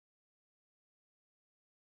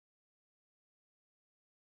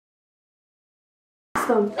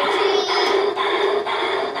awesome.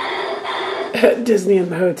 At Disney in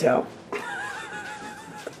the hotel.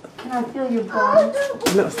 Can I feel your bones?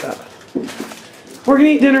 No, stop. We're gonna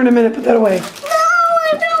eat dinner in a minute. Put that away.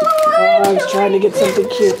 Oh, I was trying to get something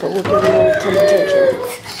cute, but we're getting a temper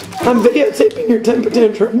tantrum. I'm videotaping your temper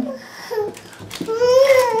tantrum.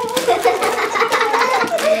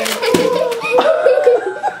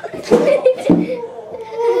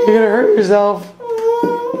 You're gonna hurt yourself.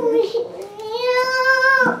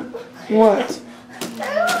 What?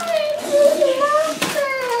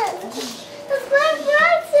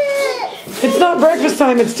 It's not breakfast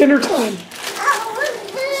time, it's dinner time.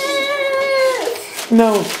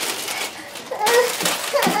 No.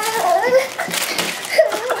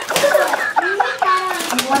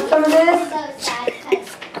 You want some of this?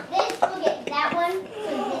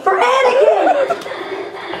 For Anakin!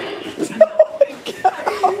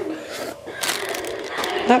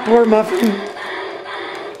 That poor muffin.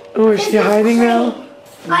 Oh, is she hiding now?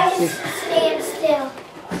 I just stand still.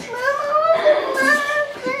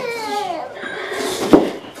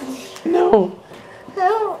 No.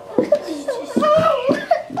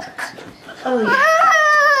 Oh,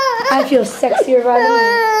 yeah. I feel sexier by the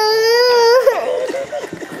minute.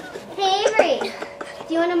 Hey Avery,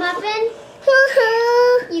 do you want a muffin?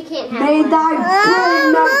 You can't have May one. thy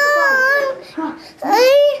brain not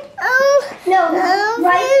No,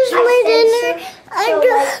 right?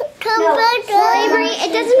 Avery,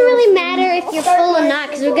 it doesn't really matter if you're full or not,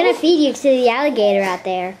 because we're gonna feed you to the alligator out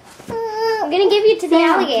there. We're gonna give you to the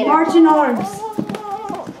alligator. Marching arms.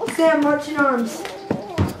 Sam, marching arms.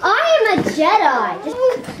 I am a Jedi.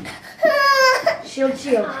 Shield,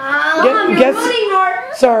 shield.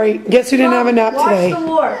 Sorry, guess who didn't have a nap today? Watch the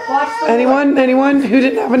war. Watch the Anyone? Anyone who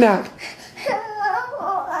didn't have a nap?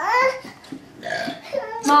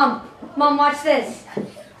 Mom, Mom, watch this.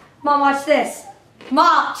 Mom, watch this.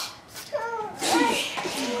 Watch.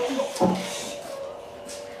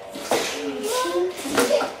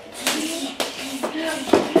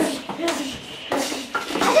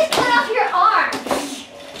 I just cut off your arm.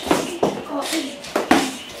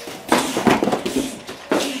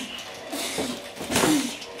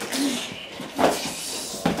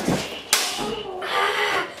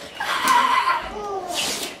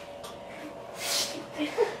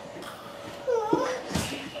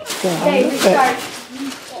 Okay, restart.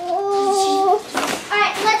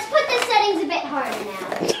 Alright, let's put the settings a bit harder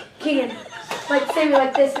now. Keegan, like Sammy,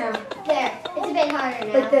 like this now. There, it's a bit harder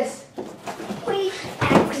now. Like this. Please.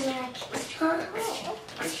 Alright,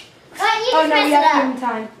 you Oh can no, mess we it have to up. give him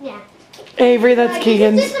time. Yeah. Avery, that's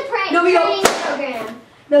Keegan's. This is just a prank No, we go. training program.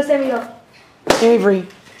 No, Sammy, go. Avery,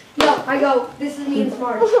 No, I go. This is me and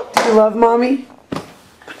Smart. do you love mommy?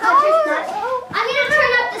 I'm gonna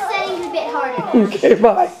turn up the settings a bit harder now. Okay,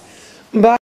 bye. Bye.